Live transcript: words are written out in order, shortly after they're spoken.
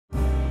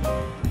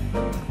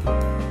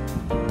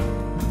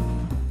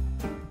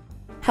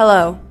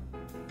Hello,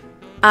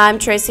 I'm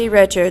Tracy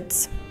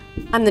Richards.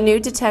 I'm the new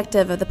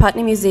detective of the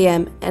Putnam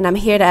Museum, and I'm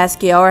here to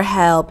ask your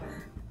help.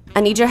 I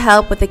need your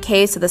help with the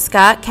case of the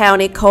Scott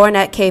County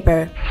Cornet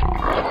caper.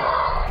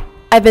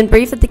 I've been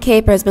briefed that the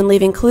caper has been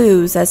leaving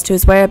clues as to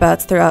his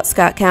whereabouts throughout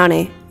Scott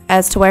County,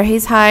 as to where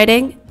he's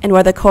hiding and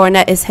where the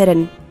cornet is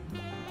hidden.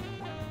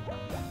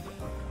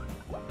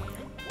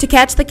 To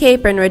catch the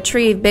caper and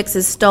retrieve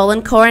Bix's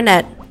stolen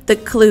cornet, the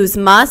clues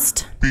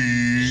must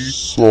be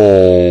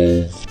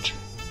solved.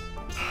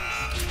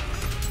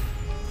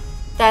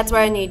 That's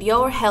where I need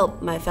your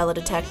help, my fellow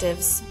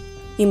detectives.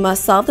 You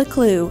must solve the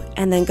clue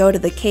and then go to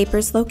the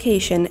caper's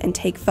location and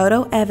take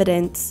photo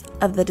evidence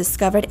of the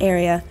discovered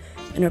area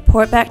and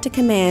report back to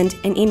command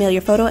and email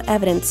your photo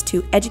evidence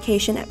to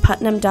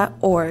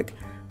education@putnam.org.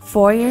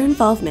 For your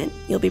involvement,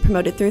 you'll be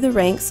promoted through the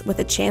ranks with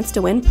a chance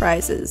to win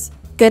prizes.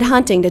 Good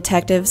hunting,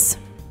 detectives.